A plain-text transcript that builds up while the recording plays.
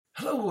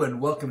Hello and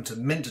welcome to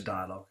Minter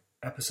Dialogue,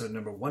 episode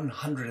number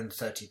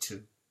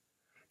 132.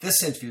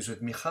 This interview is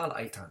with Michal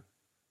Eitan,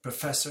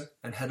 professor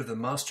and head of the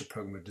Master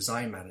Program of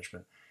Design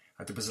Management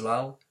at the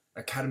Bezalel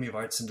Academy of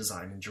Arts and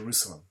Design in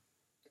Jerusalem.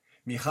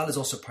 Michal is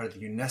also part of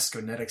the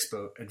UNESCO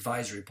NetExpo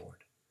Advisory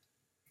Board.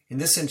 In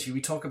this interview,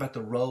 we talk about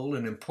the role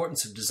and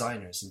importance of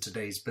designers in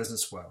today's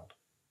business world,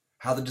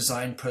 how the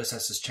design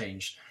process has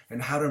changed,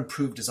 and how to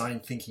improve design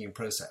thinking and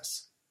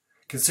process.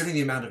 Considering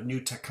the amount of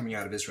new tech coming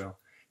out of Israel,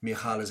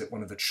 Michal is at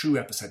one of the true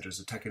epicenters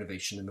of tech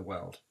innovation in the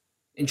world.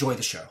 Enjoy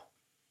the show.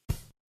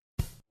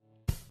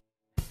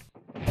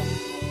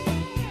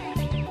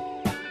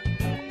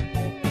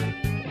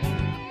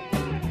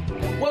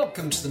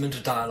 Welcome to the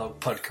Minter Dialogue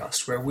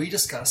podcast, where we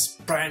discuss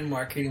brand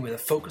marketing with a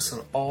focus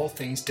on all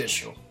things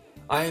digital.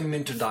 I am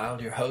Minter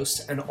Dial, your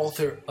host and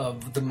author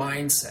of The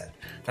Mindset.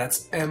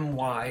 That's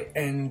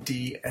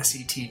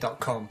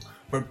MYNDSET.com,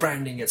 where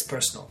branding gets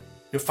personal.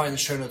 You'll find the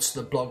show notes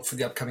to the blog for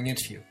the upcoming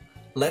interview.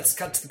 Let's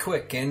cut to the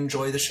quick.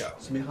 Enjoy the show.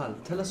 So Michal,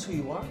 tell us who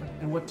you are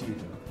and what do you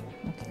do?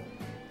 Okay.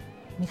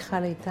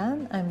 Michal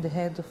Eitan. I'm the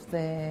head of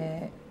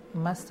the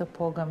Master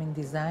Program in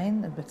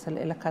Design at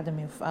Bezalel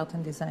Academy of Art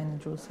and Design in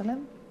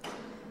Jerusalem.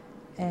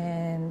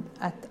 And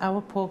at our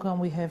program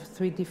we have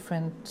three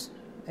different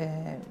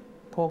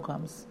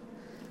programs.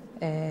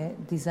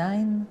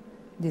 Design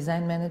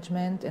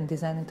management, and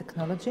design and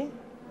technology.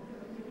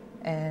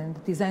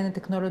 And design and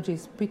technology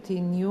is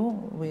pretty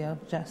new. We are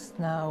just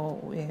now...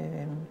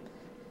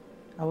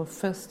 Our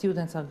first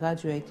students are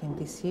graduating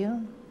this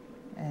year,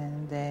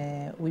 and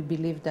we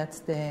believe that's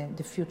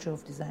the future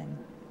of design.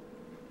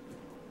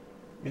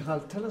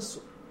 Michal, tell us,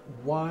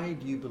 why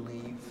do you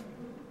believe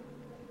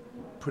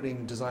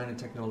putting design and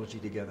technology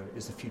together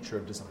is the future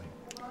of design?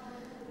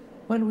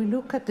 When we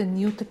look at the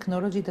new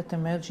technology that's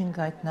emerging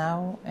right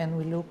now, and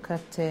we look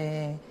at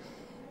the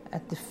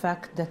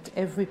fact that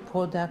every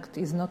product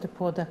is not a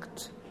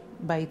product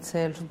by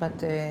itself,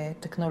 but a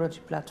technology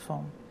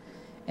platform.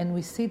 And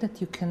we see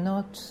that you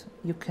cannot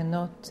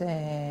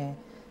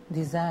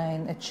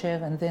design a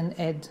chair and then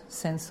add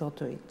sensor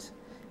to it.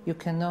 You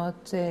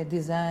cannot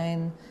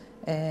design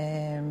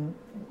a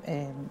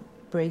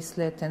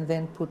bracelet and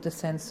then put a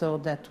sensor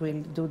that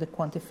will do the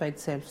quantified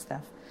self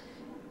stuff.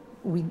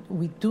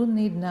 We do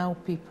need now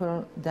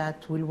people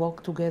that will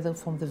work together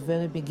from the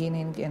very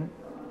beginning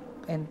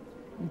and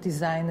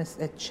design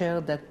a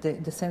chair that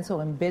the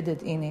sensor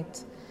embedded in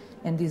it.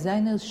 And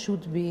designers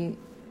should be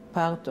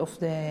part of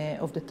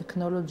the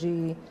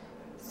technology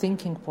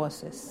thinking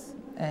process,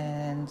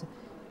 and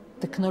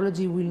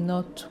technology will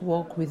not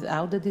work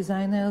without the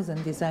designers,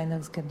 and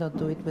designers cannot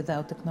do it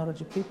without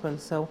technology people.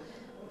 So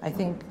I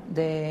think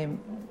the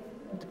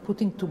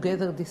putting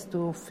together these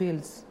two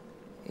fields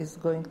is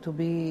going to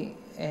be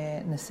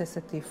a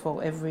necessity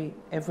for every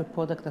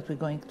product that we're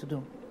going to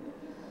do.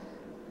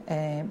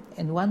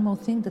 And one more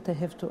thing that I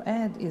have to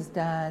add is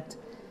that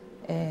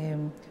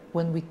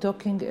when we're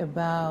talking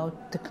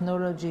about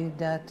technology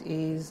that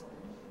is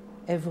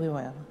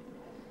everywhere,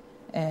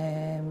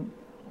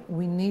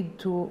 we need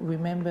to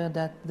remember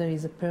that there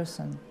is a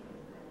person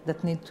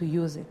that needs to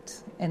use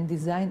it, and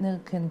designer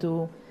can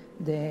do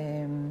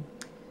the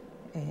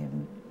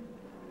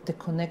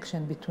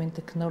connection between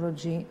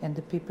technology and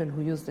the people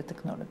who use the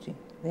technology.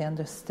 They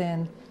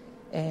understand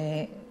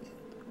a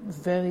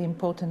very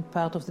important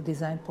part of the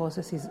design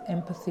process is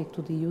empathy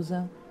to the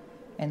user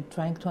and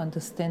trying to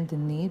understand the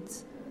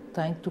needs,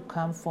 trying to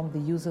come from the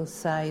user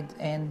side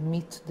and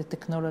meet the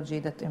technology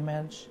that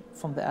emerge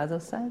from the other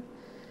side.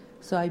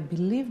 So I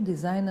believe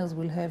designers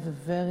will have a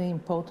very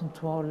important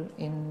role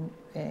in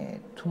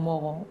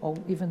tomorrow or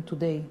even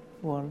today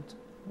world.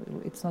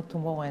 It's not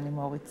tomorrow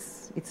anymore,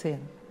 it's here.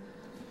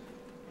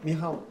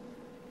 Michal,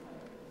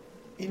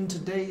 in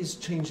today's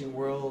changing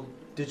world,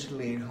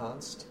 digitally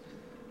enhanced,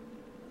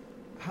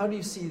 how do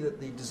you see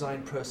that the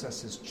design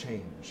process has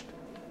changed?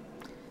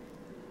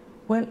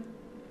 Well,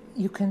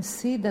 you can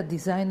see that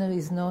designer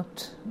is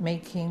not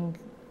making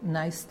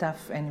nice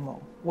stuff anymore.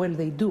 Well,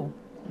 they do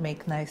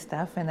make nice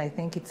stuff, and I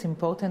think it's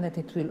important, and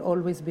it will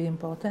always be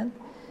important.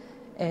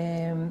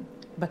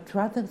 But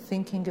rather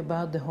thinking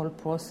about the whole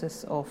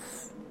process of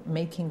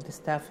making the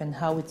stuff and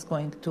how it's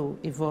going to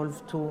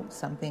evolve to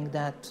something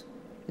that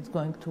is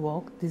going to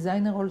work.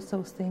 Designer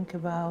also think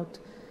about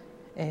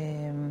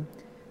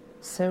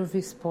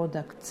service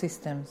product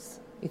systems.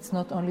 It's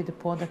not only the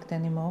product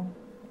anymore,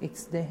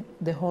 it's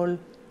the whole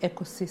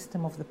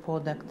ecosystem of the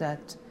product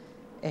that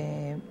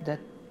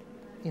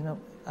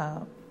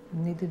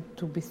needed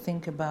to be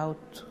think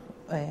about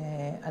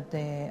at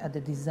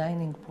the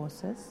designing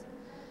process,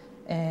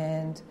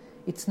 and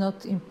it's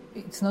not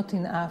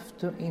enough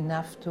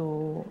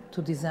to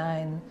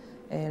design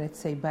let's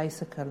say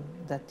bicycle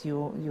that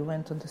you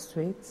rent on the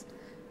streets.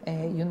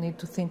 You need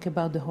to think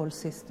about the whole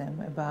system,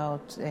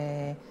 about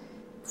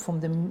from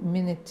the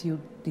minute you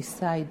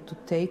decide to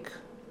take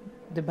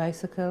the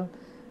bicycle,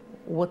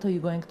 what are you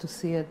going to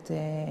see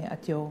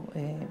at your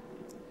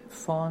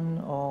phone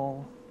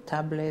or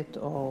tablet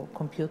or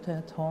computer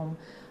at home?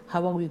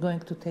 How are we going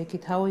to take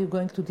it? How are you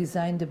going to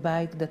design the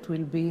bike that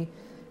will be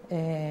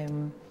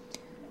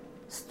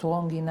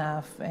strong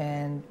enough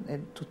and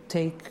to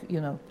take,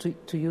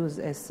 to use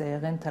as a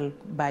rental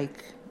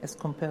bike as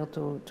compared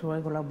to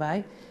regular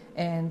bike,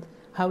 and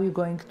how you're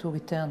going to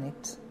return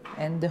it.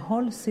 And the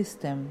whole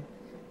system,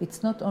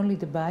 it's not only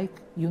the bike.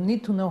 You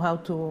need to know how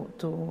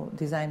to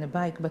design a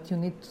bike, but you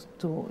need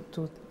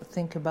to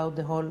think about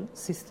the whole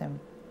system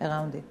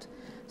around it.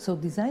 So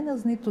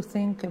designers need to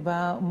think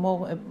about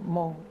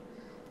more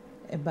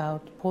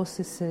about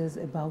processes,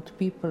 about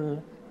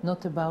people,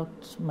 not about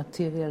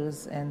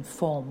materials and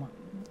form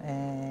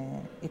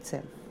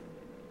itself.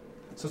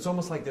 So it's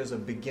almost like there's a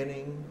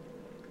beginning,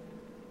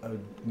 a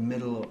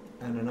middle,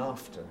 and an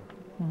after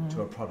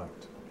to a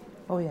product.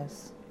 Oh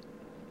yes,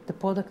 the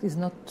product is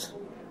not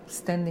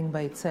standing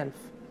by itself,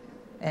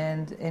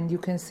 and we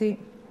can see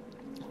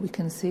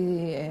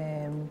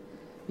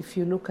if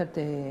you look at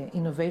the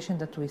innovation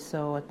that we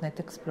saw at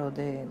NetExplo,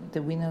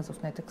 the winners of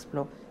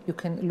NetExplo, you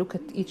can look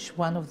at each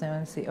one of them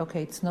and say,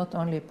 okay, it's not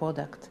only a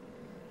product.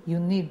 You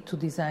need to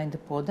design the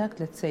product,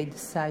 let's say the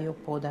SIO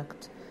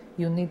product.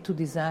 You need to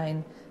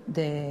design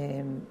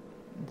the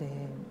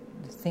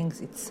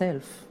things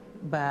itself,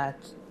 but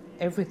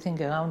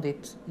everything around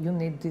it, you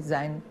need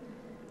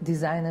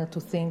designer to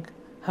think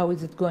how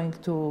is it going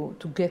to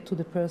get to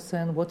the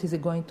person, what is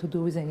it going to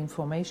do with the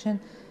information.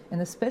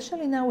 And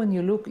especially now when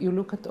you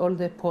look at all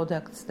the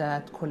products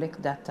that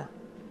collect data.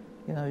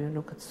 You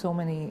look at so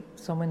many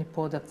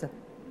products that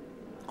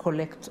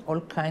collect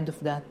all kind of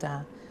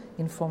data,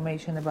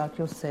 information about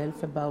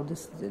yourself, about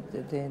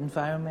the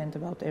environment,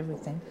 about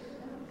everything.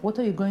 What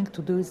are you going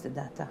to do with the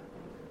data?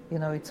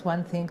 It's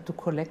one thing to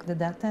collect the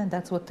data, and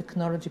that's what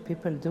technology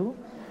people do.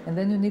 And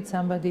then you need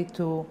somebody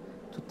to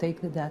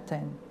take the data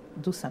and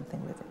do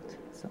something with it.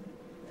 So,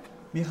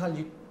 Michal,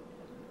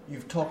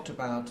 you've talked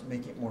about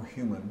making it more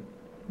human.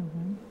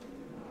 Mm-hmm.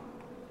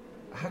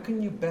 How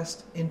can you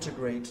best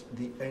integrate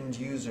the end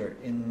user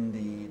in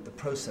the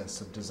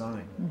process of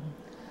design? Mm-hmm.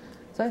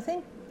 So I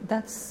think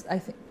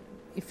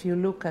if you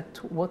look at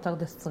what are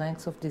the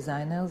strengths of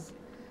designers,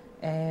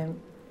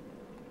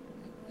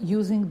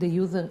 using the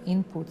user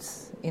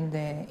inputs in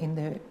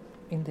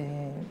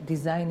the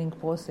designing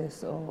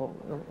process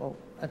or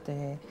at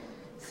the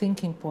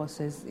thinking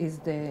process is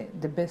the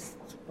best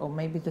or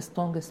maybe the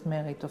strongest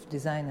merit of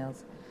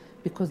designers.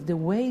 Because the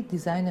way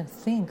designers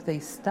think, they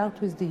start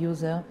with the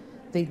user,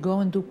 they go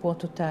and do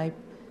prototype,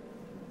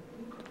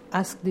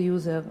 ask the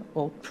user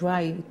or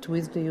try it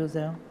with the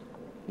user.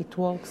 It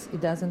works, it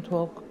doesn't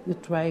work, you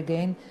try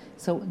again.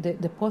 So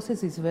the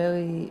process is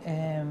very,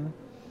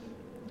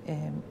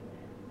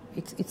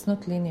 it's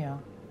not linear.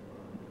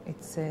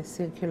 It's a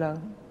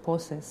circular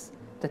process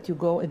that you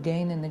go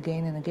again and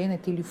again and again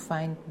until you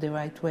find the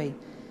right way.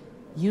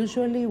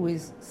 Usually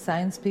with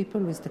science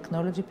people, with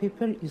technology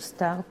people, you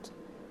start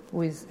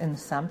with an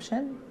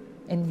assumption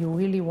and you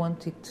really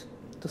want it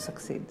to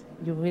succeed.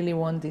 You really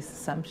want this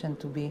assumption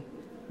to be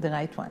the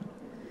right one.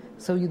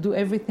 So you do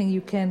everything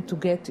you can to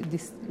get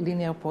this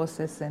linear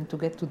process and to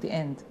get to the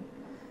end.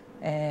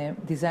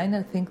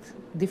 Designer think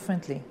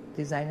differently.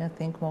 Designer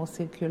think more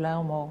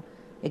circular, more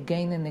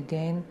again and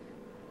again,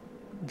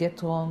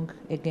 get wrong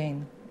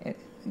again.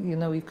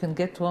 You can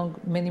get wrong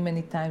many,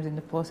 many times in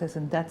the process,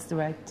 and that's the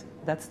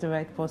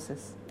right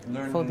process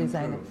for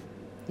designer.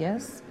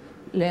 Yes,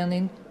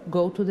 learning,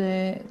 go to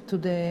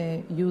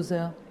the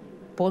user,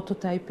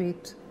 prototype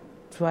it,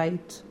 try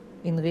it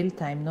in real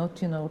time.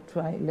 Not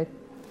let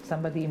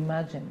somebody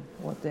imagine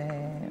what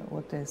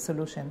the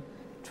solution.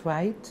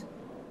 Try it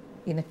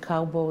in a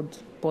cardboard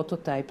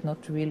prototype,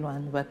 not real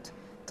one, but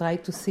try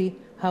to see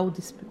how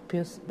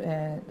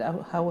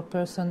how a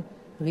person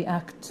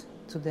reacts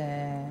to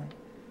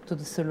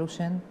the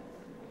solution.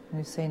 And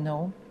you say,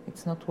 no,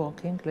 it's not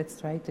working, let's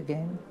try it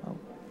again. Oh.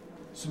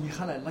 So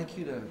Michal, I'd like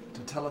you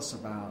to tell us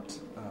about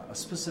a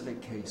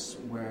specific case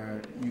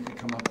where you could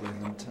come up with,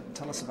 and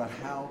tell us about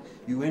how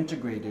you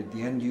integrated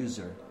the end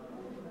user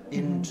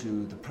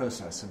into the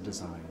process of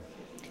design.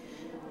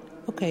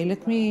 Okay,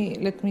 let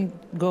me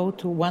go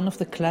to one of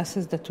the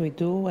classes that we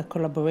do, a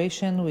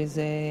collaboration with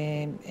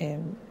a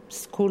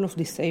school of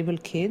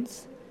disabled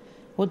kids.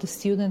 What the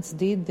students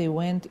did, they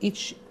went,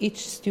 each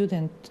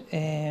student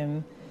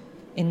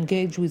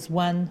engaged with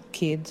one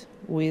kid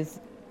with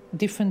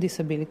different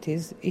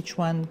disabilities. Each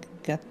one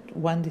got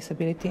one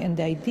disability, and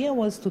the idea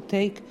was to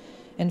take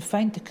and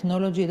find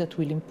technology that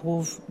will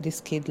improve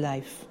this kid's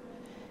life.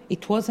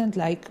 It wasn't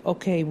like,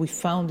 okay, we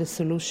found a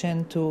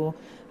solution to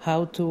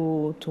how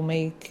to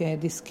make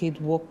this kid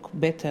walk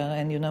better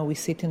and, we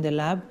sit in the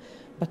lab,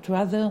 but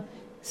rather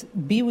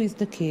be with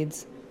the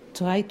kids,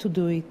 try to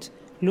do it,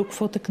 look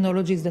for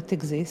technologies that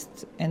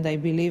exist, and I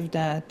believe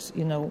that,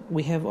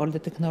 we have all the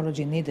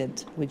technology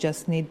needed. We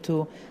just need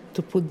to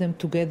put them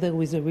together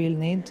with a real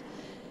need.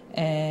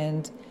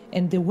 And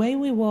the way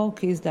we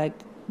work is like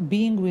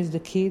being with the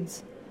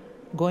kids,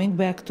 going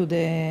back to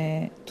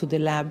the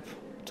lab,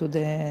 to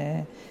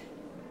the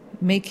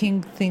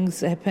making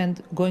things happen,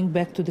 going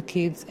back to the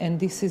kids, and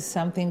this is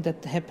something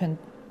that happened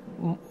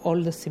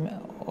all the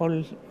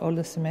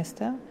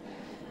semester,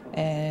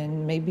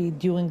 and maybe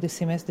during the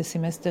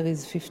semester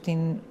is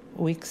 15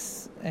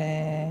 weeks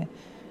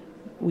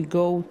we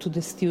go to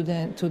the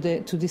student, to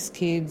these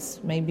kids,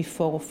 maybe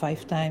 4 or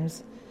 5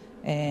 times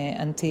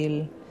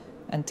until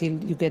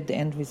you get the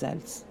end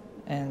results.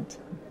 And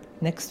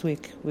next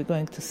week we're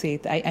going to see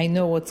it. I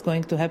know what's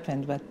going to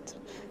happen, but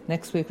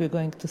next week we're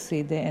going to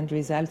see the end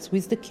results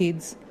with the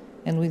kids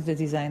and with the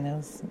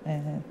designers.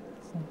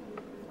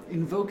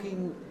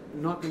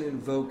 Not going to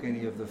invoke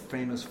any of the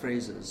famous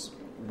phrases,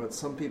 but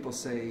some people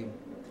say,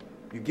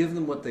 you give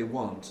them what they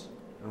want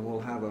and we'll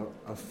have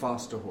a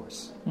faster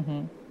horse.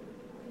 Mm-hmm.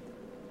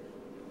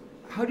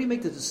 How do you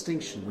make the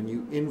distinction when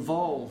you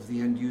involve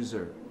the end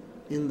user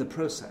in the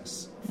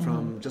process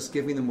from just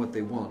giving them what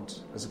they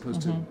want as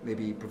opposed to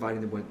maybe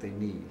providing them what they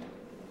need?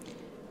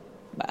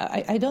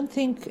 I don't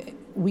think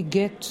we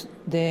get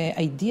the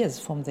ideas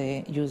from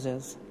the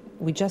users.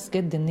 We just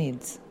get the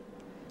needs.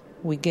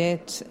 We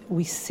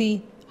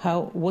see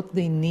what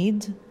they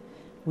need.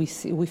 We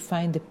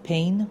find the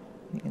pain.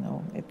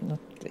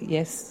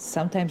 Yes,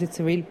 sometimes it's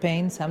a real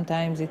pain.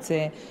 Sometimes it's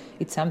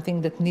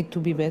something that needs to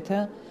be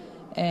better.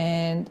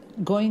 And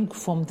going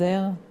from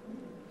there,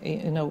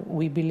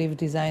 we believe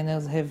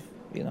designers have,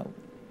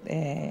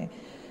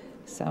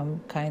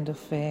 some kind of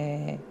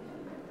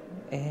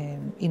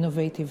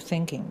innovative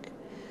thinking.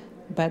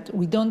 But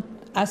we don't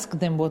ask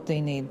them what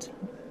they need.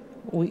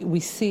 We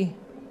see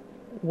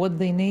what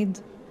they need,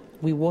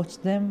 we watch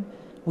them,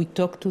 we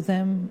talk to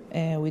them,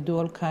 we do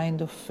all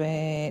kind of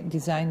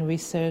design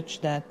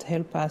research that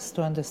help us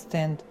to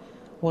understand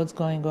what's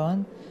going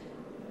on,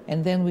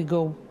 and then we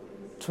go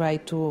try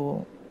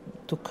to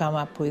come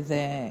up with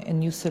a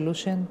new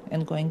solution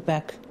and going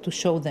back to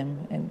show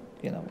them, and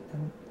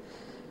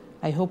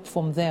I hope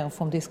from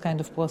this kind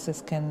of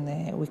process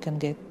we can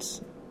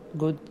get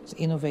good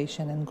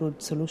innovation and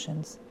good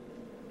solutions.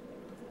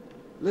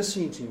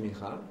 Listening to you,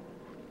 Michal,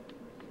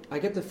 I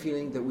get the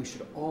feeling that we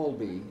should all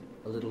be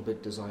a little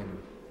bit designer.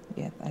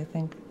 Yeah, I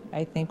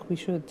think we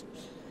should.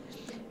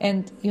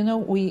 And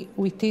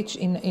we teach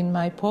in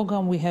my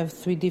program. We have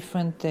 3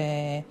 different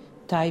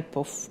type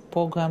of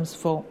programs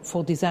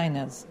for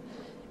designers,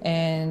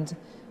 and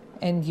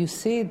you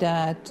see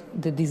that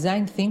the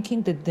design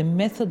thinking, that the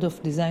method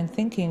of design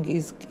thinking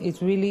is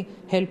really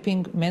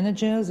helping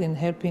managers and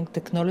helping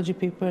technology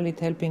people. It's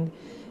helping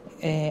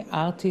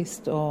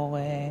artists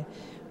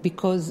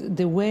because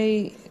the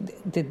way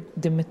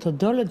the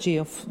methodology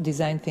of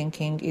design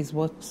thinking is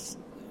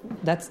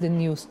that's the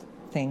new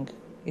thing.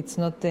 It's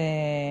not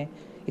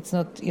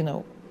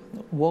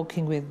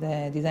working with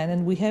design.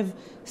 And we have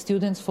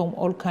students from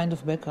all kinds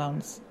of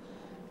backgrounds.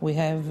 We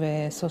have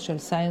social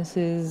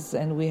sciences,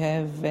 and we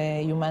have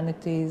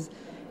humanities,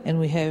 and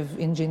we have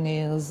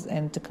engineers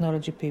and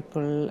technology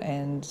people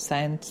and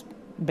science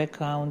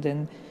background,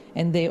 and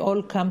they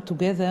all come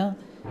together,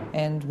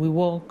 and we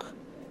work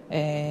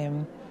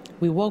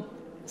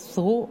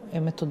through a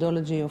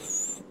methodology of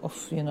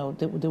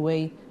the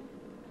way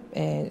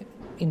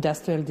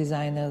industrial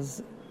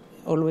designers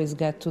always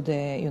get to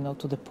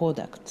the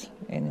product.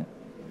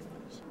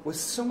 With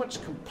so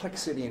much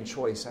complexity and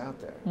choice out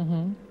there,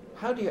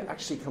 how do you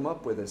actually come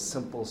up with a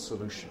simple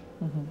solution?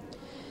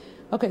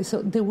 Okay,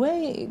 so the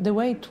way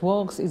it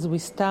works is we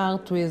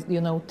start with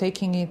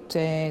taking it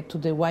to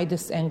the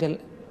widest angle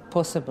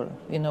possible.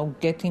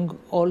 Getting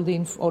all the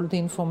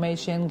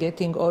information,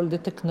 getting all the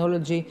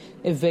technology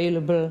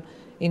available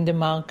in the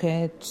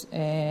market,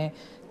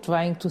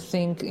 trying to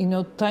think,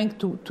 trying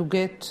to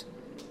get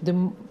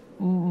the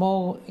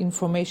more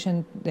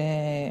information,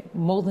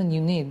 more than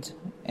you need,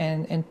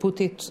 and put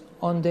it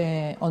on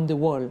the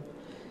wall.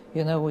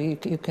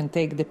 You can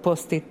take the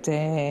post-it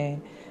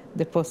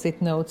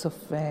notes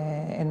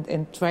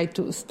and try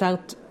to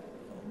start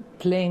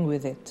playing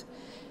with it.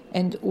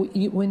 And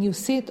when you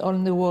see it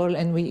on the wall,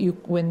 and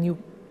when you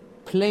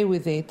play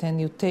with it,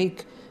 and you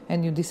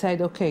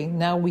decide, okay,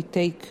 now we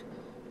take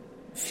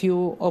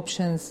few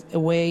options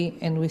away,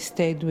 and we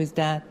stayed with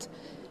that.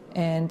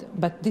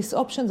 But these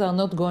options are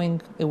not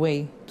going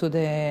away to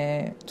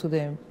the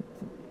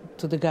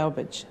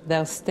garbage. They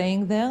are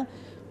staying there.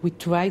 We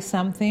try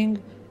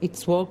something,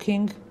 it's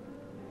working.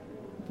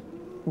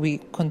 We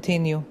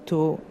continue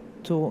to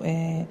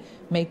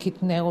make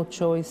it narrow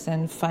choice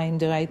and find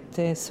the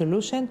right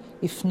solution.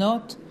 If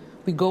not,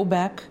 we go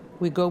back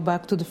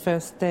to the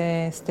first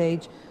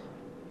stage.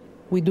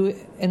 We do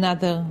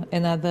another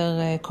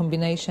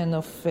combination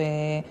of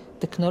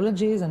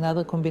technologies,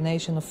 another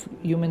combination of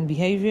human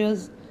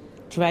behaviors.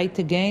 Try it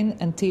again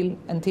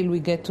until we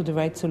get to the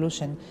right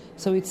solution.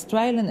 So it's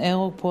trial and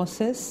error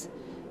process,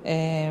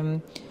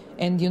 and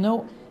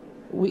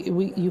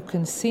you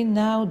can see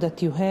now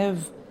that you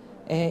have.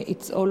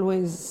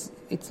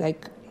 It's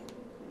like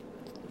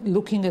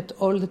looking at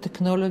all the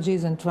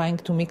technologies and trying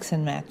to mix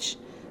and match.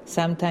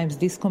 Sometimes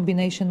this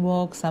combination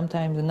works,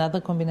 sometimes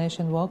another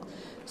combination works.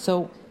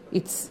 So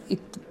it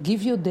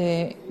gives you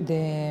the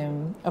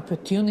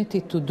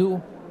opportunity to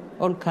do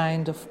all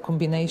kinds of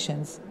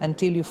combinations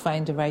until you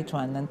find the right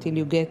one, until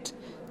you get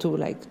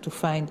to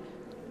find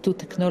 2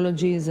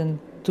 technologies and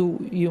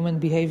 2 human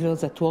behaviors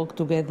that work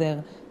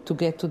together to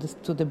get to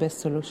the best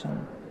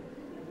solution.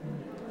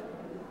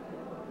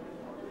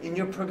 In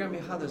your program,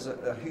 Michal, there's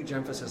a huge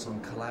emphasis on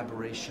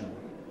collaboration.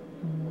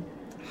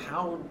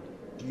 How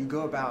do you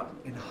go about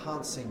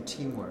enhancing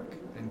teamwork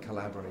and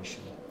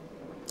collaboration?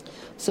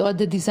 So at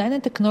the Design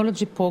and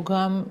Technology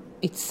program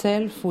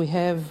itself, we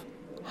have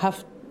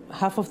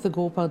half of the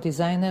group are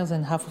designers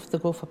and half of the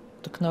group are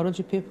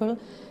technology people,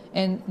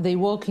 and they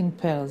work in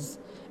pairs.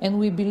 And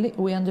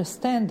we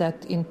understand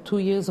that in 2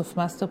 years of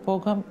master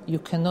program, you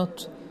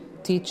cannot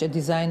teach a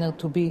designer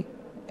to be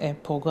a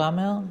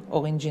programmer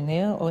or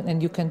engineer,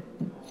 and you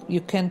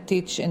can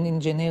teach an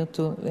engineer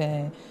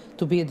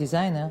to be a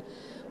designer.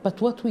 But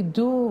what we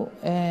do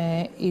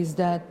is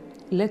that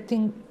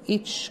letting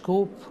each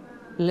group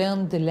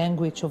learn the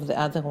language of the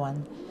other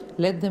one.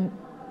 Let them,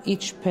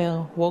 each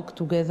pair, work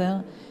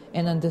together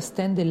and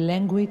understand the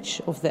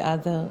language of the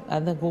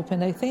other group.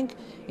 And I think,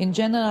 in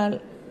general,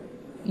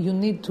 you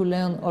need to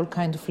learn all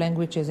kinds of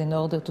languages in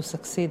order to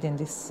succeed in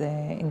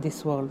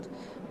this world.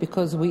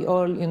 Because we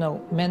all,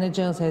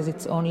 managers has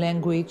its own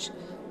language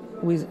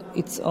with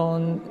its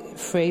own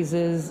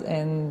phrases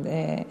and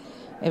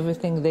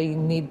everything they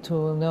need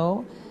to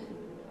know.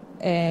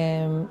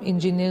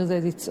 Engineers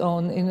has its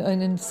own,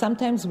 and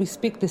sometimes we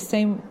speak the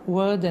same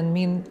word and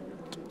mean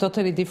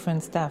totally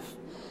different stuff.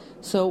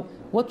 So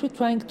what we're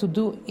trying to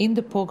do in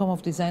the program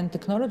of design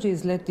technology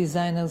is let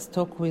designers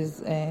talk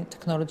with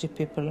technology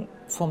people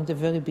from the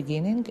very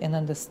beginning and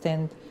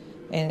understand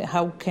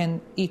how can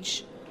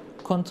each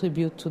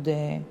contribute to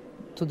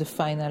the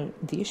final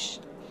dish.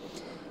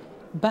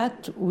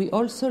 But we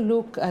also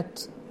look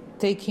at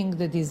taking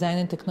the design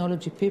and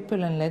technology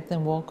people and let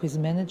them work with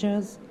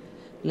managers,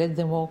 let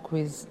them work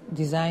with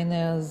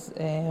designers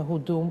who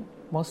do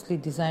mostly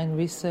design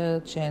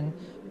research and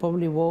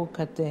probably work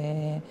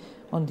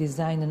on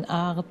design and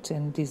art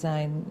and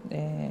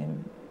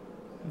design,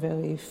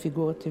 very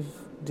figurative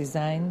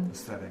design.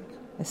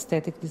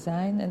 Aesthetic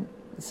design. And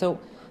so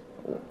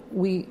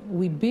we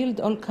build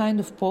all kinds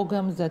of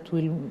programs that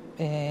will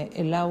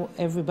allow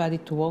everybody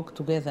to work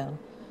together.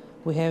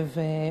 We have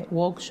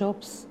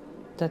workshops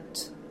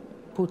that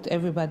put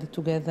everybody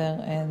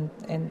together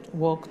and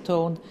work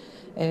toward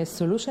a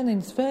solution.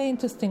 And it's very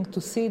interesting to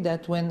see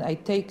that when I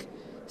take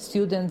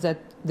students that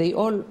they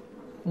all,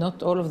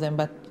 not all of them,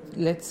 but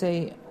let's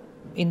say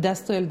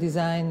industrial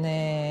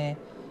design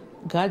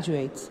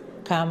graduates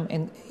come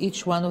and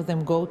each one of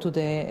them go to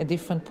a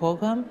different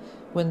program.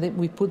 When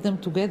we put them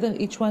together,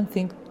 each one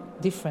thinks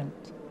different.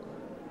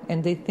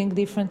 And they think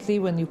differently.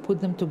 When you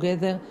put them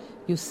together,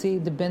 you see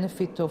the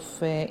benefit of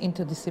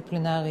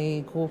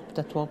interdisciplinary group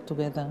that work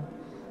together.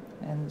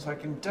 And so I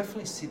can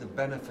definitely see the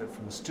benefit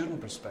from a student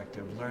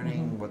perspective,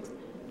 learning what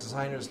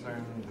designers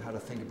learn, how to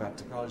think about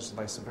technologies, and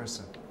vice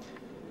versa.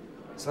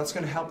 So that's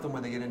going to help them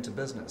when they get into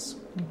business.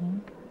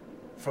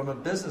 From a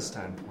business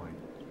standpoint,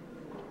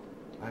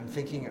 I'm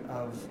thinking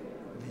of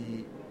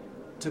the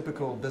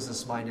typical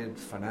business-minded,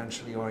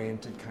 financially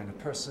oriented kind of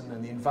person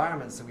and the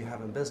environments that we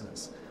have in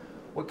business.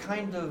 What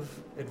kind of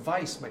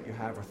advice might you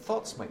have or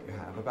thoughts might you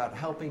have about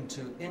helping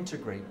to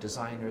integrate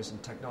designers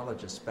and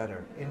technologists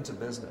better into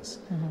business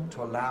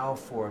to allow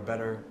for a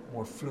better,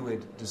 more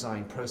fluid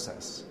design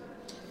process?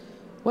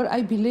 Well,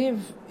 I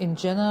believe in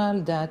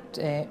general that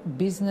a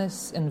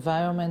business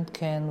environment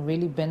can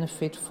really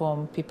benefit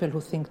from people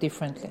who think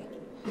differently,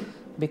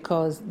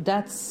 because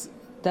that's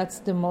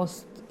the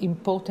most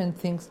important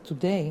things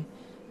today,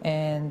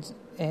 and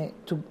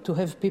to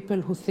have people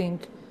who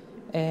think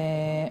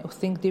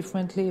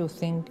differently, who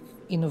think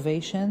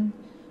innovation.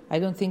 I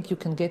don't think you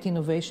can get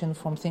innovation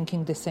from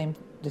thinking the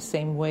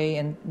same way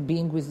and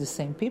being with the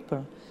same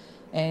people.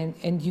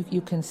 And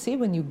you can see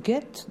when you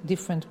get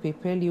different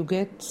people, you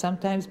get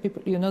sometimes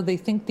people, they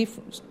think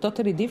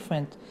totally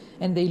different,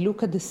 and they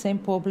look at the same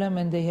problem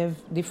and they have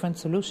different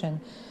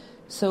solution.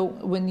 So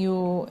when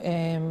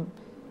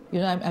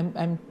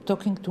I'm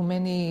talking to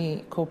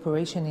many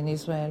corporations in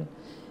Israel,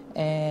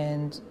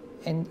 and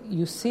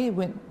you see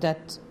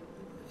that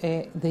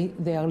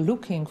they are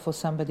looking for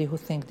somebody who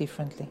thinks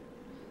differently.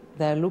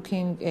 They are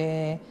looking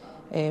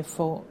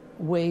for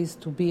ways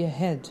to be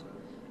ahead.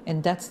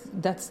 And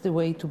that's the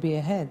way to be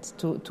ahead,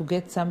 to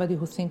get somebody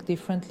who thinks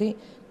differently,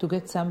 to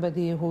get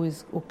somebody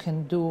who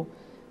can do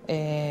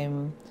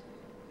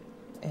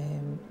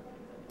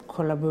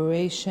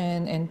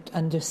collaboration and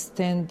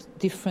understand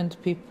different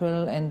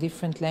people and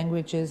different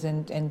languages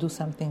and do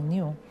something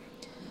new.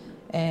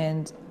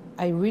 And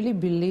I really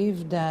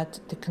believe that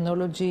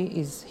technology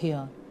is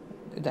here.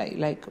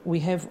 Like we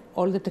have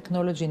all the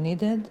technology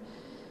needed.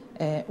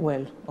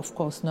 Well, of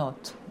course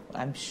not.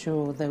 I'm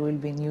sure there will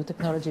be new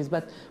technologies,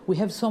 but we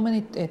have so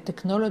many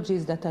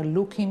technologies that are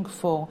looking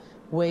for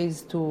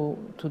ways to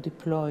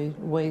deploy,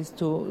 ways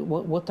to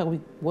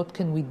what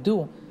can we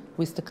do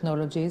with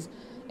technologies.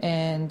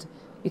 And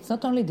it's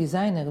not only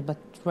designers, but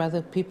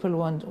rather people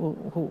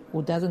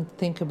who doesn't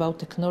think about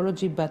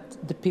technology, but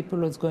the people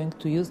who's going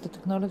to use the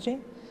technology.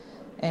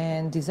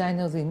 And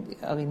designers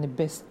are in the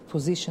best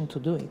position to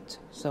do it.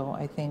 So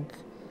I think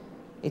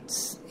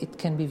it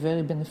can be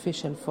very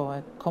beneficial for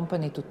a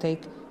company to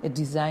take a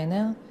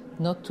designer,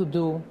 not to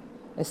do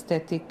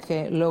aesthetic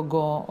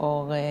logo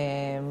or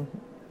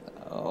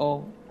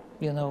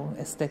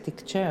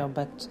aesthetic chair,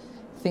 but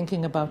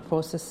thinking about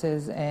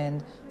processes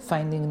and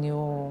finding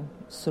new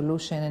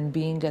solution and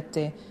being at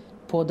the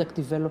product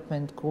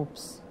development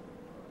groups.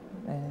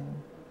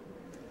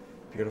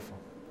 Beautiful.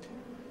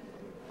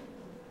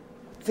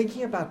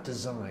 Thinking about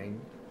design,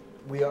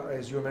 we are,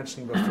 as you were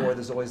mentioning before,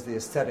 there's always the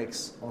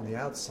aesthetics on the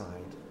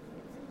outside.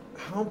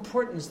 How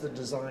important is the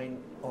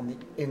design on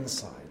the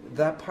inside,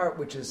 that part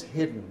which is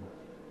hidden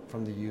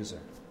from the user?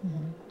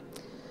 Mm-hmm.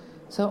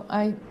 So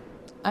I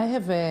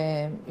have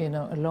a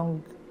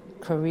long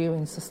career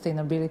in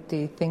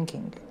sustainability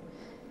thinking,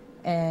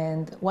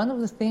 and one of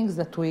the things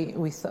that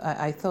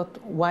I thought,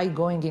 why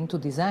going into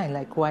design,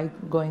 like why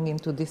going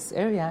into this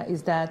area,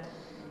 is that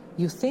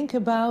you think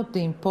about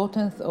the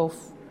importance of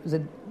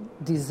the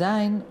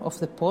design of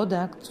the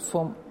product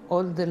from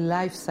all the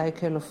life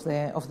cycle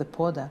of the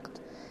product,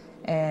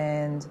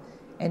 and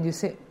you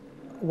say,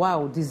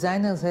 wow,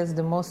 designers has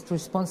the most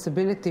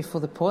responsibility for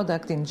the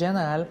product in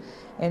general.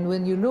 And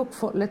when you look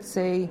for, let's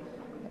say,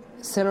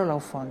 cellular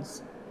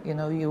phones,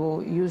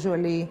 you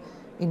usually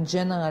in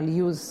general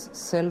use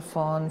cell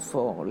phone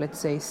for, let's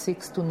say,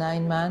 6 to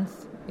 9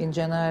 months in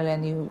general,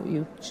 and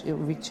you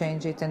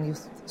rechange it and you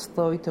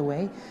throw it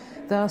away.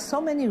 There are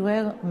so many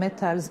rare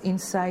metals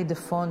inside the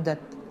phone that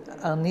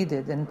are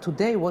needed, and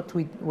today what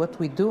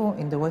we do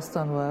in the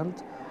Western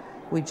world,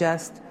 we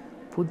just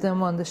put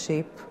them on the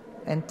ship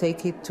and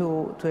take it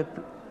to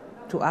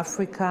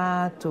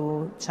Africa,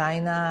 to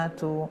China,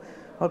 to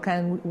all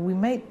kind. We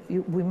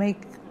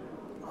make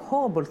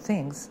horrible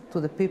things to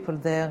the people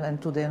there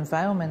and to the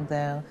environment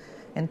there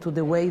and to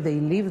the way they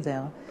live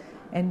there.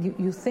 And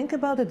you think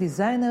about a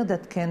designer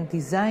that can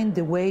design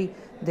the way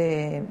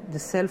the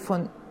cell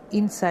phone,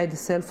 inside the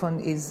cell phone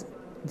is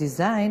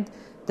designed,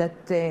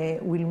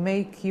 that will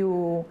make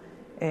you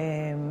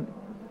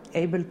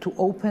able to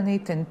open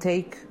it and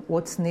take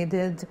what's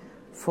needed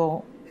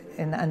for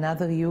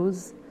another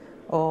use,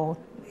 or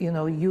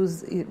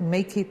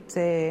make it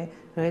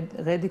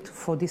ready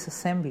for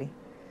disassembly.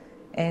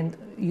 And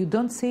you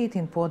don't see it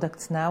in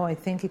products now. I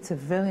think it's a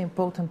very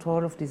important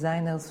role of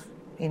designers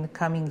in the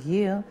coming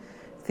year,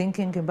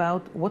 thinking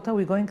about what are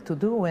we going to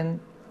do when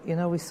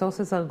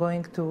resources are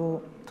going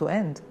to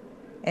end.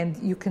 And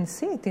you can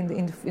see it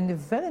in the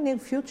very near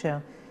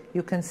future.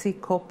 You can see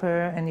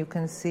copper, and you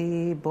can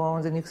see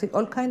bronze, and you see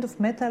all kinds of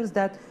metals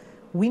that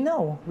we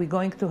know we're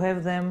going to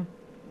have them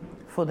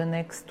for the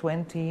next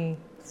 20,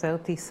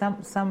 30,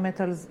 some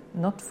metals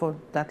not for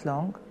that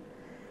long.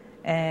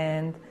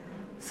 And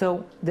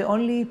so the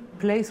only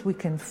place we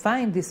can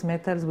find these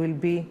metals will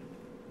be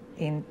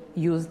in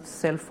used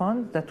cell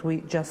phones that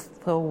we just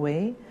throw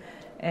away.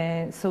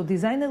 And so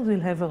designers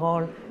will have a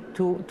role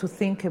to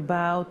think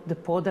about the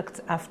products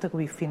after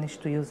we finish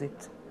to use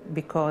it,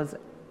 because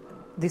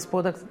these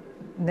products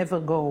never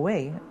go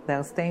away. They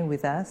are staying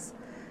with us,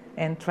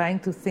 and trying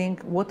to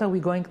think, what are we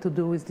going to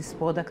do with this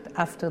product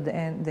after the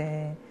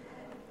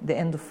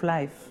end of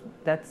life?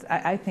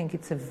 I think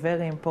it's a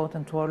very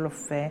important role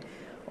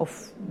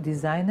of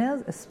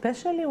designers,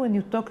 especially when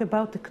you talk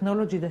about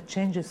technology that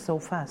changes so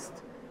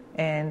fast.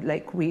 And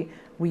like we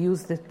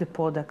use the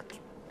product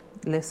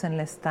less and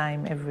less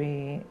time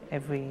every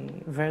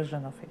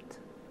version of it.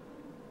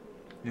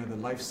 The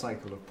life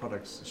cycle of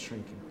products is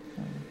shrinking.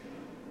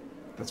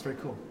 That's very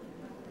cool.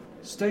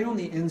 Stay on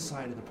the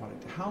inside of the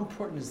product. How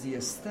important is the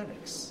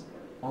aesthetics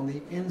on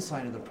the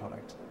inside of the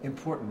product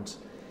important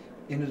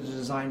in a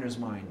designer's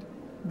mind,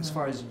 as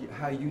far as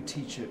how you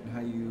teach it and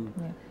how you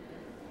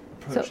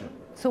approach it?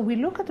 So we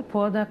look at the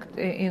product,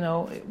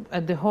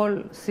 at the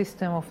whole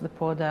system of the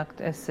product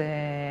as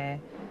a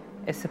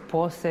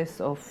process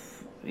of,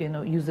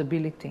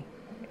 usability.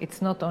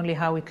 It's not only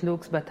how it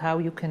looks, but how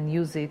you can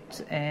use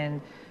it,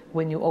 and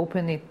when you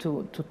open it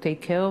to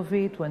take care of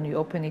it, when you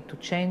open it to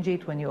change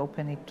it, when you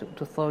open it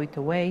to throw it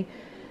away.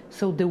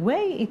 So the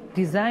way it's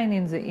designed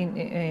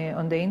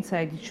on the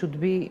inside, it should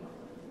be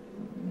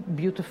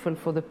beautiful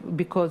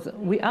because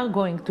we are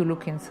going to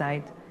look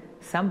inside.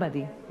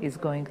 Somebody is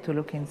going to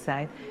look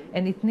inside,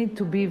 and it needs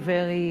to be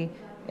very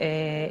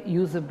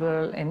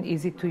usable and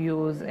easy to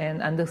use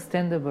and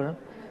understandable,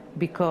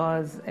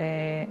 because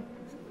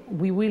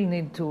we will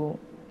need to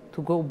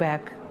go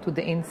back to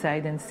the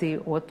inside and see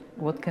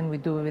what can we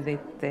do with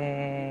it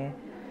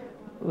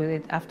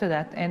after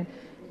that. And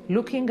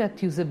looking at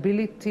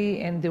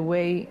usability and the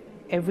way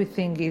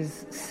everything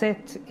is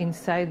set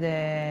inside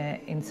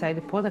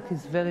the product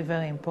is very,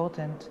 very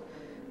important.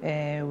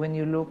 When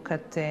you look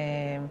at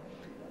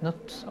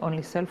not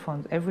only cell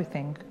phones,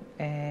 everything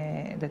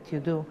that you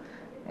do,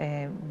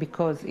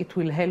 because it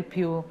will help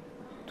you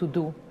to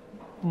do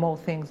more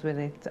things with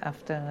it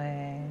after,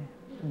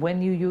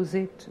 when you use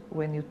it,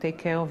 when you take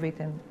care of it,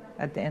 and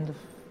at the end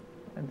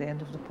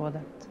of the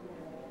product.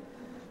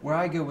 Where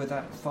I go with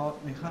that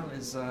thought, Michal,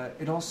 is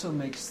it also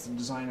makes the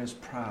designers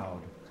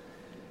proud,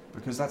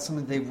 because that's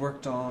something they've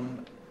worked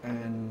on,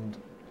 and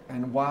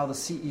while the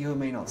CEO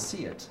may not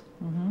see it,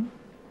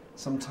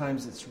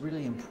 sometimes it's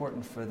really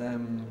important for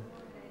them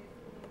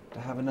to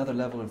have another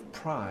level of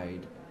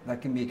pride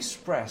that can be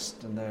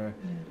expressed, and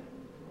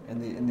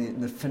and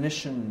the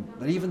definition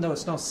that even though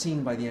it's not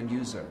seen by the end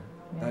user,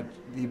 that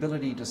the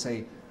ability to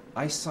say,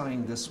 I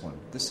signed this one,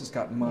 this has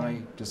got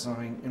my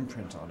design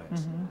imprint on it.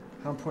 Mm-hmm.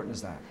 How important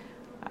is that?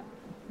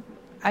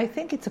 I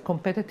think it's a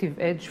competitive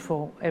edge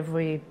for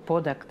every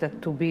product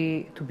that to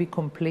be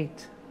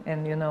complete,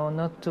 and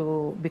not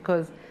to,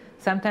 because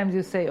sometimes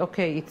you say,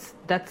 okay,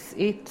 that's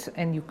it,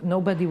 and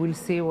nobody will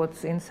see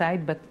what's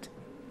inside,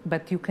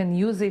 but you can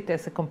use it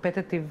as a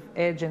competitive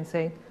edge and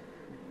say,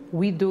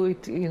 we do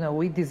it,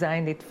 we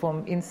designed it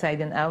from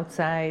inside and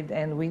outside,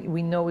 and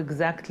we know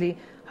exactly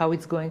how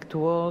it's going to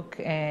work,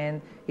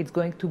 and it's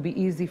going to be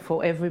easy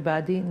for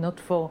everybody, not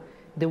for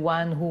the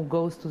one who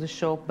goes to the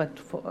shop, but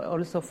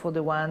also for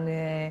the one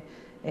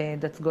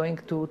that's going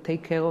to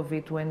take care of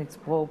it when it's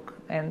broke.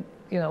 And,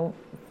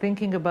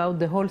 thinking about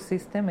the whole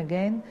system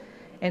again.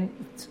 And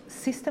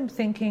system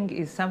thinking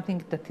is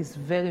something that is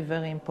very,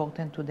 very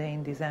important today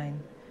in design.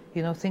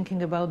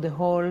 Thinking about the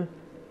whole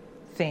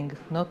thing,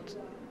 not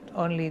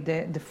only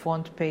the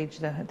front page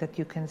that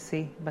you can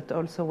see, but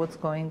also what's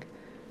going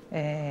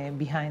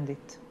behind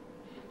it.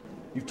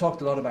 You've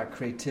talked a lot about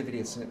creativity.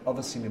 It's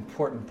obviously an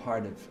important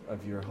part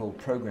of your whole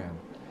program.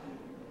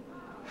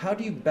 How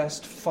do you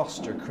best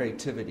foster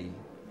creativity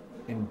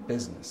in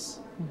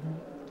business? Mm-hmm.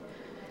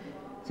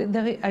 So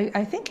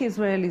I think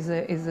Israel is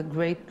a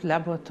great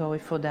laboratory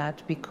for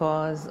that,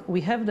 because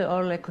we have the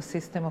whole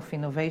ecosystem of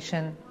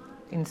innovation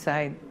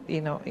inside,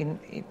 in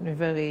a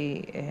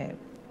very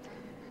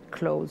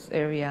closed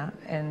area.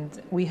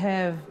 And we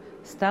have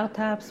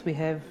startups, we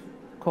have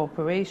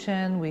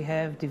corporation, we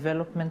have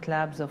development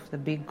labs of the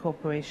big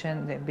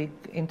corporation, the big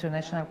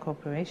international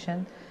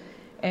corporation,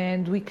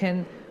 and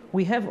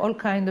we have all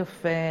kind of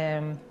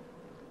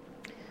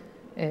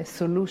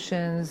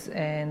solutions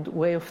and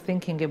way of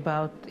thinking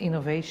about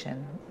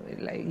innovation.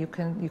 Like you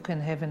can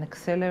have an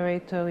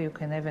accelerator, you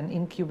can have an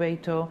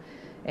incubator,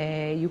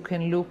 you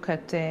can look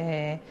at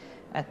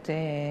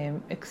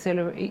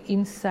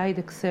inside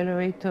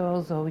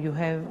accelerators, or you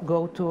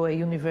go to a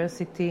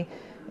university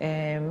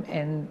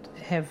and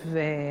have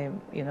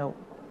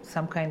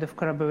some kind of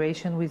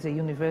collaboration with a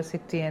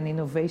university and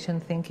innovation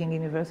thinking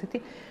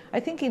university. I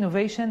think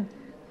innovation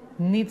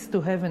needs to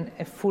have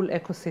a full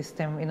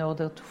ecosystem in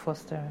order to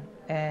foster.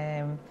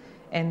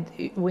 And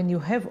when you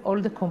have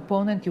all the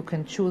components, you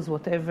can choose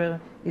whatever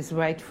is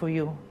right for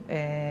you.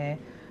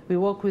 We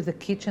work with the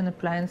kitchen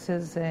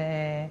appliances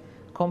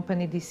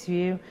company this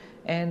year,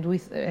 and we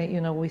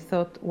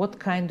thought what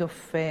kind of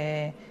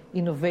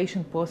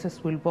innovation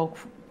process will work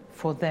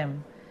for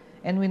them.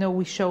 And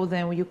we show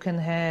them you can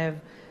have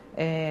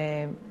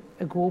a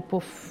group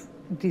of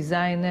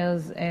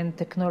designers and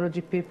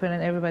technology people,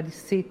 and everybody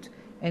sit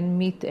and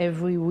meet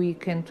every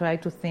week and try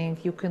to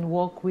think. You can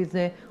work with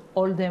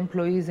all the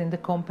employees in the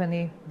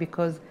company,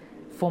 because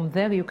from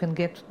there you can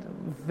get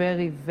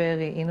very,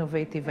 very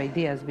innovative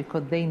ideas,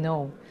 because they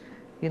know,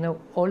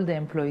 all the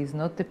employees,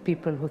 not the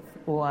people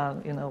who are,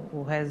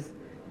 who has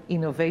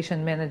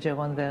innovation manager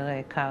on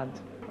their card.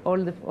 All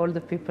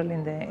the people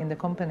in the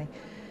company.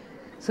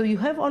 So you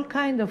have all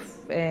kind of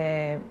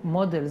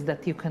models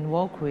that you can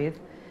work with,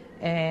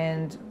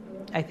 and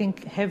I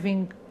think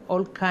having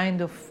all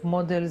kind of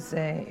models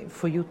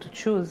for you to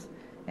choose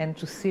and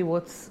to see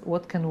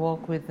what can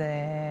work with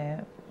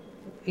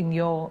in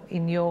your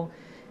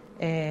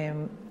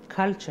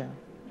culture.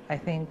 I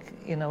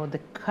think the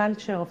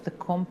culture of the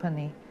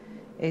company.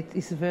 It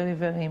is very,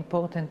 very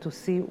important to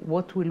see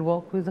what will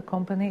work with the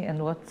company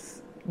and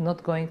what's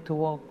not going to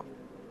work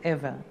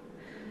ever.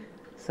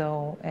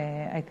 So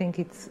I think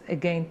it's,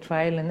 again,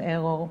 trial and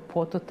error,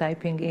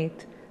 prototyping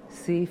it,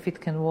 see if it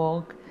can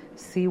work,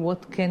 see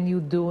what can you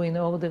do in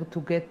order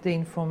to get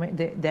the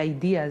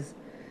ideas.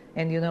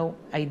 And,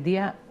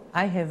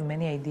 I have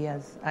many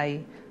ideas.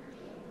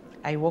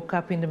 I woke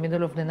up in the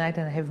middle of the night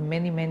and I have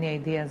many, many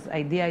ideas.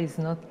 Idea is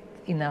not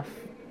enough.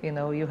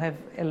 You have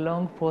a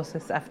long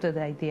process after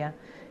the idea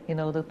in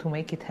order to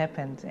make it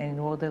happen and in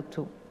order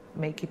to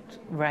make it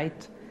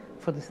right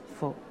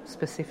for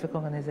specific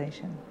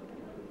organization.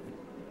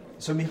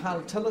 So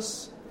Michal, tell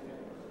us,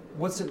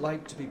 what's it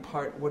like to be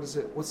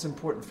what's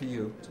important for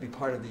you to be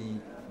part of the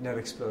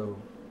NetExpo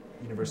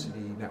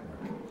University Network?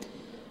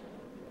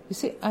 You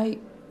see,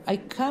 I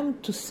come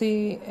to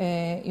see,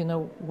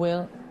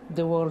 where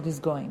the world is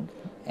going.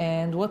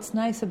 And what's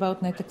nice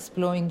about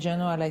NetExpo in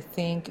general, I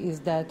think, is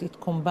that it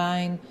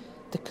combines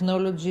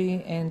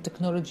technology and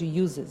technology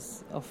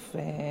uses of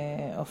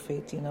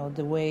it.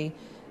 The way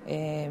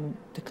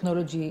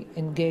technology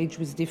engage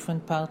with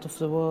different parts of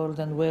the world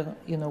and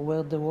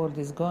where the world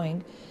is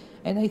going.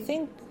 And I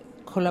think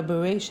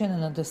collaboration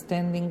and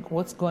understanding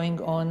what's going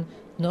on,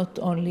 not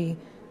only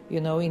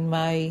in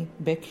my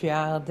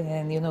backyard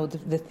and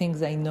the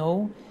things I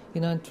know,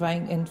 and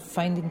trying and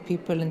finding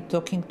people and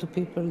talking to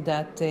people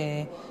that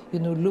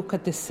look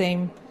at the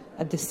same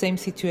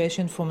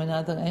situation from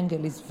another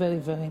angle is very,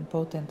 very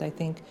important. I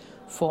think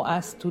for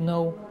us to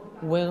know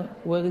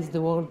where is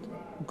the world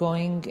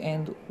going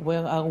and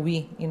where are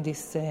we in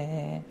this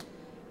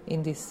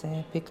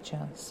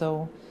picture.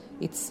 So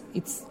It's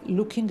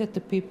looking at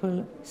the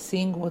people,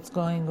 seeing what's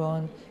going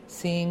on,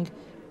 seeing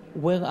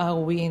where are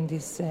we in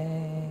this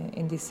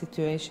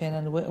situation,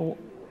 and where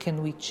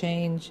can we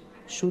change?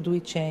 Should we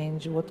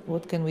change?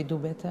 What can we do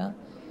better?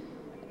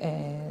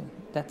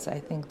 That's, I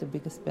think, the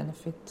biggest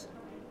benefit.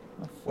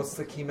 What's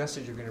the key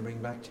message you're going to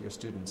bring back to your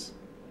students?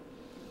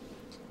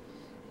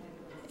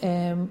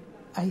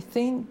 I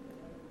think,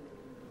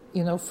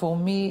 for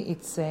me,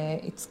 it's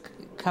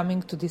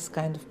coming to this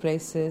kind of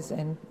places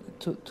and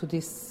to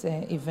this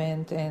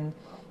event and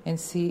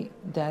see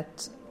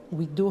that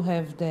we do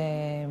have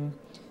the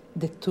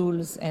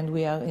tools, and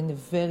we are in a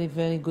very,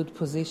 very good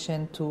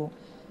position to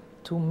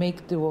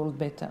make the world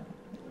better.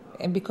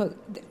 And because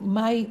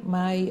my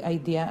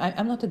idea,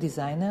 I'm not a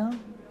designer.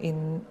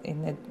 I'm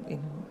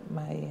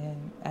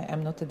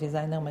not a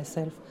designer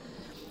myself,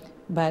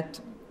 but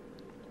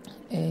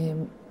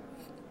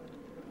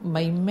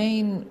my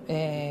main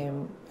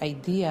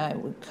idea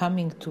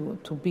coming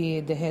to be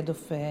the head of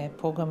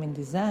program in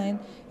design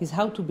is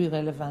how to be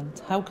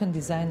relevant. How can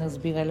designers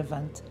be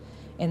relevant?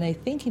 And I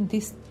think in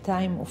this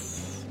time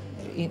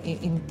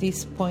in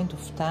this point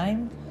of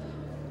time,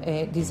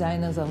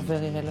 designers are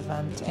very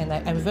relevant, and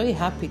I'm very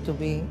happy to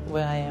be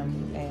where I am,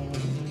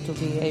 to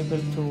be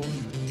able to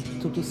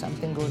do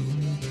something good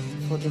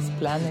for this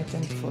planet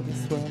and for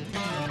this world.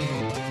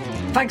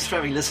 Thanks for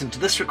having listened to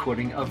this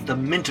recording of the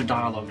Minter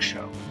Dialogue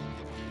Show.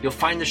 You'll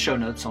find the show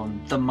notes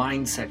on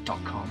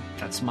themindset.com.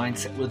 That's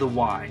mindset with a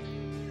Y,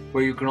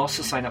 where you can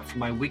also sign up for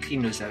my weekly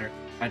newsletter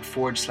at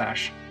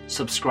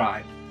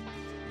 /subscribe.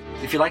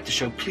 If you like the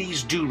show,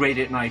 please do rate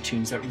it in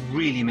iTunes. That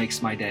really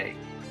makes my day.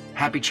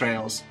 Happy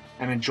trails,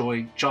 and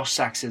enjoy Josh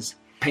Sachs's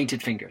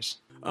Painted Fingers.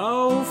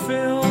 Oh,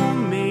 fill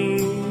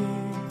me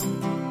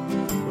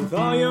with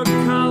all your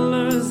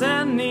colors,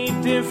 any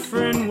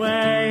different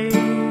way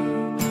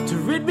to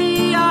rid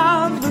me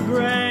of the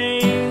gray,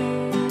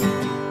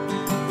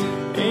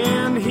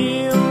 and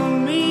heal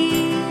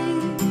me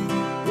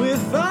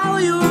with all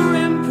your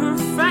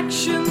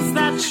imperfections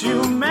that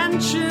you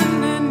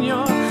mention in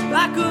your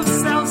lack of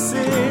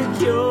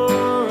self-security.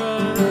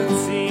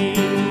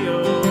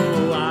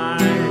 Oh,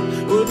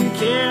 I wouldn't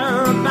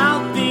care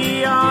about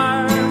the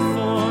art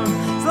form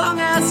as long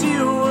as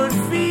you would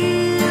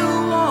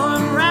feel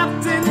warm,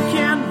 wrapped in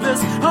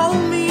canvas.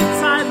 Hold me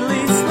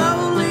tightly,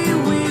 slowly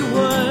we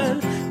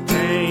would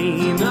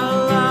paint a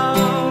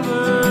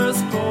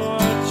lover's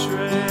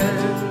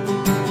portrait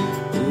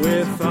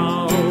with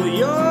all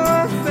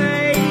your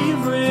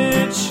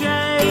favorite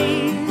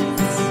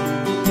shades,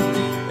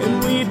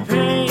 and we'd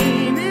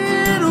paint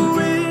it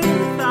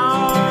with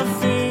our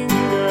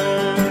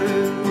fingers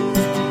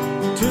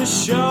to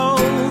show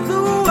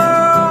the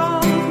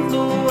world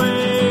the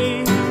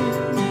way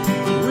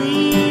we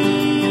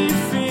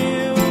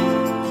feel.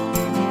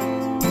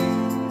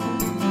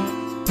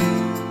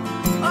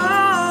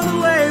 Oh, the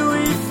way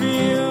we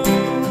feel.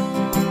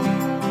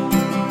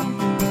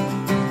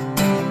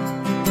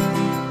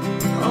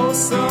 Oh,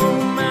 so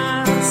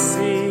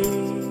messy.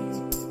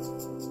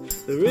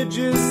 The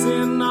ridges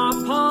in our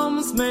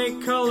palms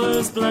make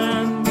colors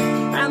blend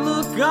and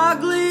look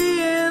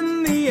ugly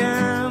in the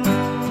end,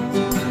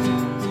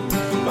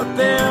 but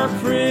they're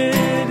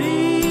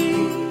pretty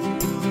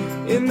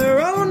in their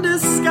own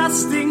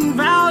disgusting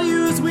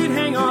values. We'd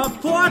hang our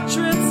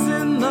portraits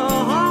in the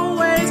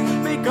hallways,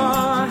 make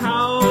our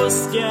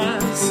house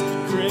guest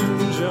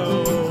cringe.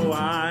 Oh,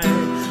 I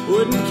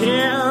wouldn't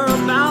care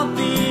about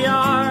the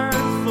art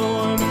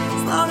form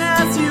as long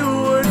as you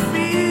would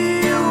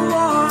feel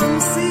warm,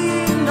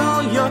 seeing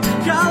all your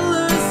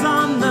colors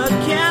on the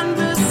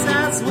canvas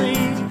as we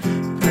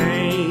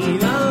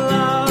paint a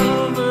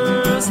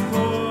lover's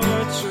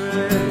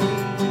portrait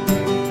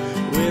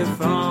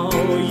with all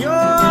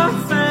your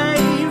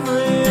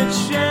favorite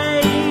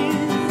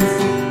shades,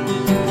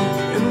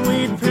 and we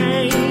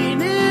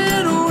paint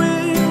it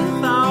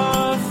with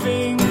our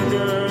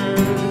fingers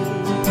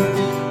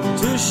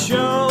to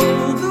show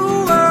the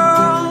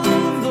world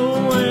the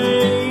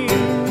way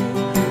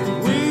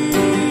we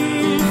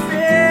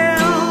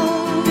feel.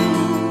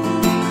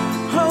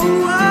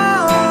 Oh, I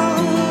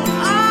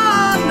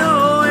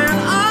know, and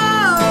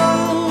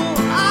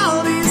all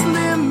these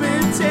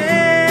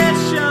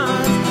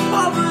limitations,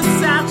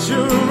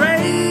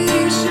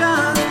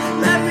 oversaturation.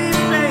 Let me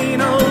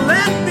paint, oh,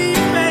 let me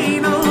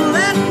paint, oh,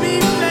 let me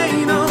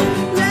paint, oh,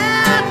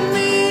 let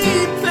me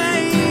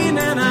paint,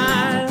 and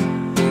I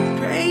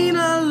paint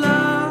a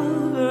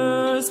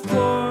lover's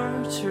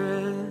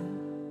portrait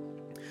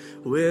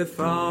with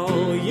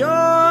all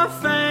your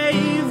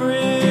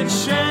favorite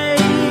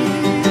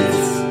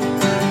shades,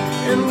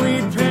 and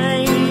we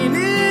paint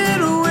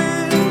it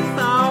with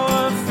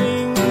our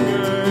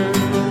fingers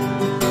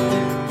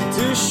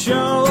to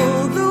show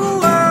the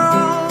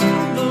world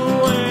the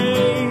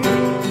way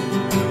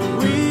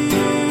we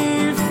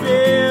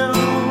feel.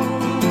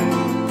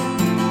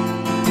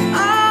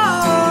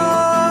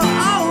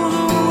 Oh,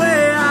 the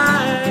way I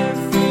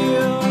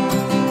feel.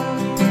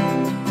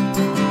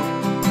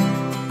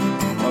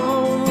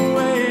 Oh, the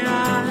way I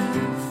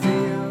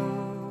feel.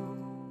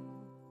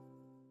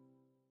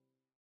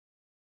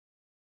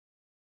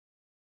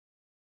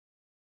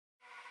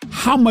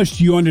 how much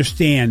do you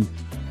understand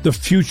the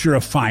future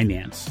of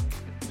finance?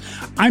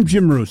 I'm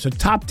Jim Marous, a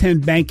top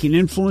 10 banking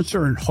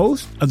influencer and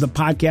host of the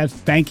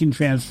podcast Banking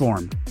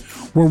Transformed,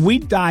 where we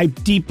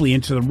dive deeply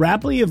into the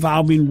rapidly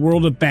evolving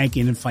world of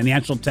banking and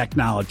financial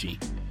technology.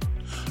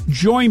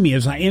 Join me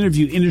as I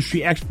interview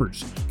industry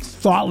experts,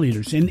 thought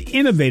leaders, and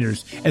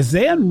innovators as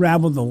they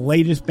unravel the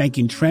latest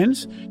banking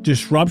trends,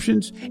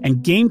 disruptions,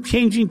 and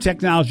game-changing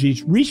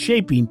technologies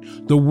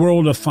reshaping the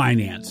world of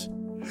finance.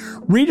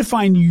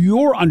 Redefine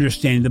your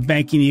understanding of the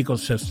banking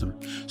ecosystem.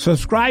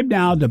 Subscribe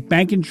now to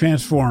Banking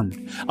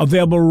Transformed,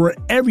 available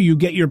wherever you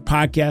get your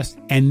podcasts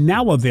and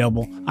now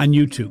available on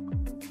YouTube.